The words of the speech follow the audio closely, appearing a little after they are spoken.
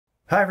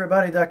Hi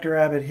everybody, Dr.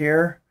 Abbott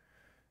here.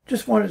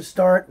 Just wanted to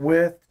start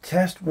with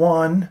test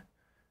one,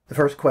 the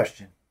first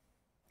question.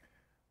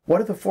 What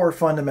are the four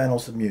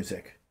fundamentals of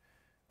music?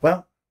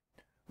 Well,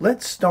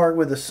 let's start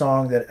with a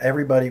song that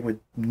everybody would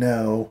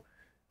know,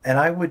 and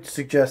I would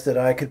suggest that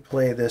I could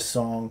play this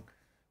song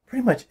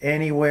pretty much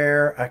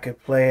anywhere. I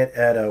could play it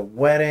at a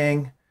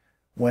wedding.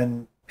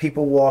 When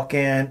people walk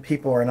in,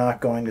 people are not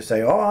going to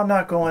say, "Oh, I'm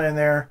not going in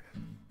there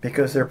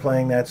because they're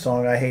playing that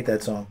song. I hate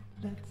that song."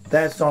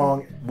 That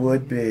song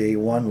would be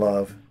One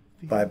Love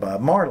by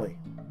Bob Marley.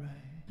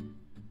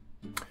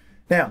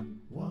 Now,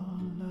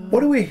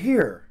 what do we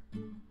hear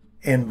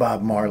in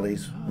Bob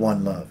Marley's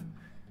One Love?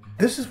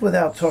 This is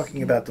without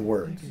talking about the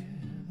words,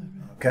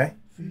 okay?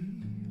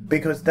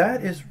 Because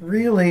that is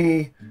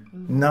really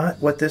not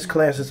what this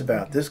class is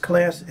about. This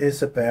class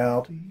is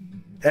about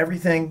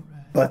everything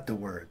but the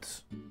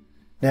words.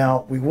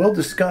 Now, we will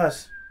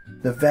discuss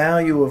the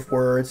value of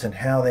words and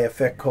how they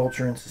affect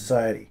culture and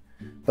society.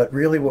 But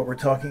really what we're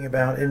talking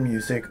about in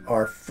music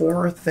are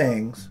four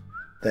things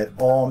that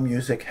all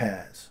music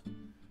has.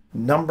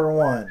 Number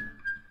one,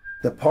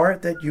 the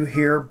part that you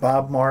hear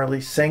Bob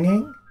Marley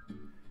singing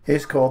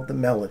is called the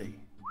melody.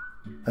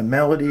 A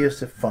melody is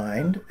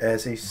defined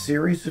as a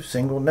series of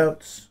single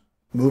notes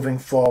moving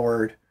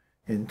forward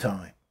in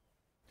time.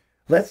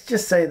 Let's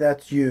just say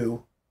that's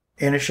you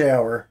in a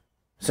shower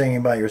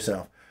singing by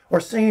yourself, or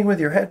singing with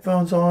your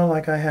headphones on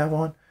like I have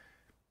on.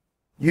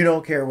 You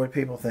don't care what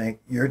people think.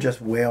 You're just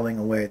wailing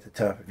away at the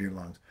top of your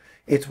lungs.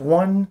 It's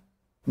one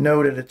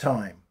note at a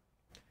time.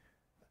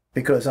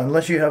 Because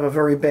unless you have a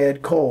very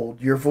bad cold,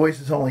 your voice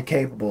is only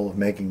capable of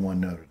making one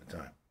note at a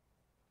time.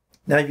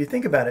 Now, if you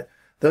think about it,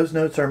 those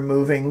notes are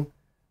moving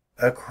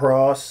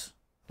across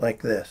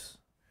like this.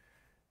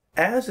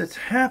 As it's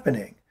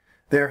happening,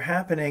 they're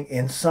happening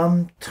in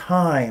some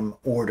time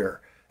order.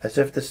 As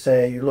if to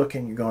say, you're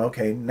looking, you're going,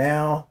 okay,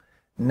 now.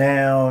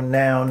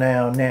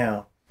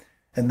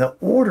 And the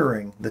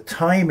ordering, the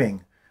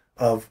timing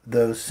of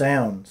those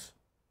sounds,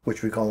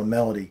 which we call a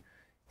melody,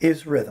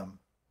 is rhythm.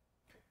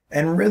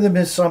 And rhythm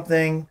is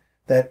something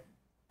that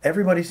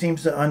everybody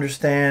seems to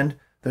understand.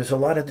 There's a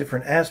lot of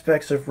different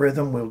aspects of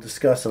rhythm. We'll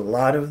discuss a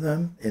lot of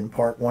them in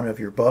part one of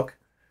your book.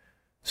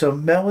 So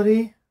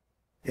melody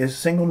is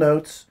single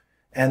notes,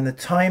 and the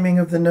timing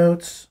of the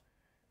notes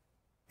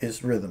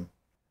is rhythm.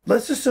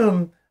 Let's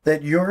assume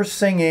that you're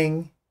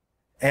singing,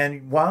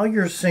 and while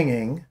you're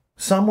singing,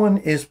 someone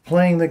is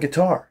playing the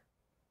guitar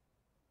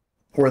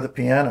or the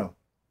piano.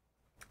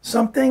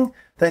 Something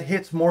that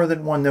hits more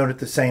than one note at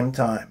the same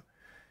time.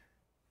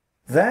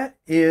 That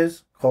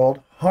is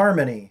called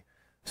harmony.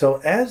 So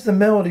as the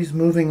melody's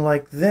moving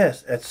like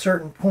this, at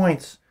certain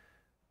points,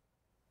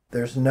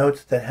 there's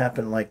notes that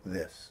happen like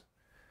this.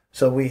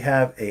 So we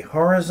have a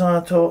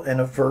horizontal and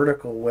a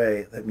vertical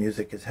way that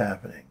music is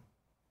happening.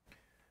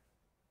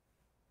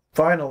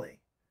 Finally,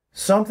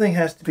 something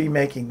has to be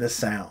making the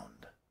sound.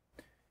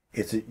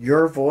 Is it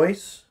your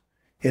voice?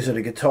 Is it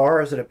a guitar?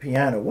 Is it a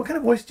piano? What kind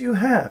of voice do you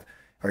have?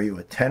 Are you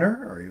a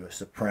tenor? Are you a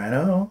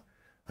soprano?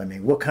 I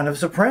mean, what kind of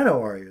soprano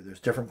are you?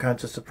 There's different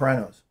kinds of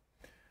sopranos.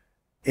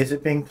 Is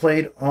it being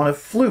played on a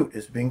flute?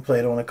 Is it being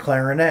played on a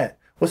clarinet?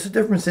 What's the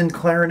difference in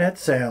clarinet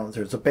sounds?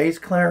 There's a bass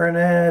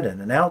clarinet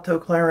and an alto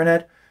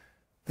clarinet.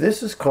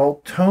 This is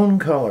called tone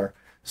color.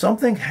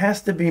 Something has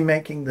to be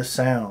making the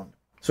sound.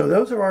 So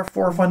those are our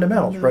four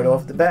fundamentals right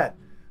off the bat.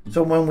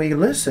 So when we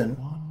listen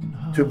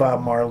to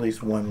Bob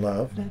Marley's One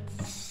Love,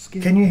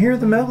 can you hear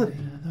the melody?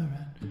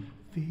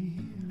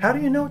 How do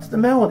you know it's the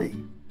melody?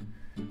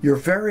 You're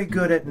very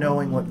good at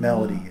knowing what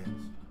melody is.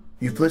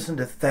 You've listened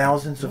to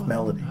thousands of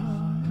melodies.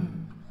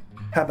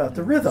 How about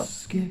the rhythm?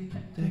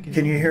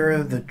 Can you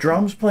hear the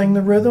drums playing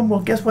the rhythm? Well,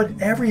 guess what?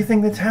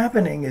 Everything that's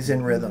happening is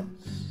in rhythm.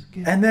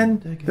 And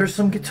then there's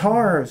some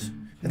guitars.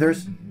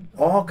 There's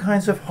all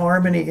kinds of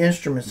harmony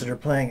instruments that are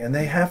playing, and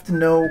they have to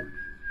know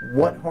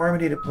what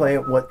harmony to play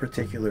at what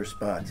particular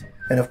spots.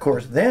 And of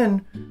course,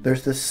 then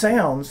there's the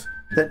sounds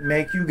that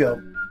make you go,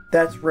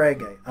 that's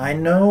reggae. I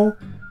know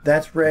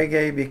that's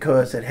reggae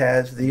because it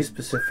has these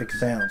specific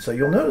sounds. So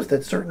you'll notice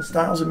that certain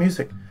styles of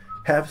music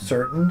have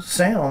certain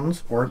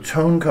sounds, or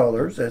tone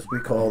colors, as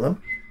we call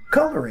them,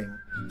 coloring.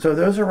 So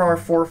those are our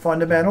four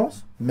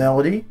fundamentals: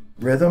 melody,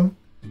 rhythm,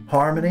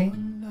 harmony,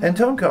 and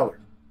tone color.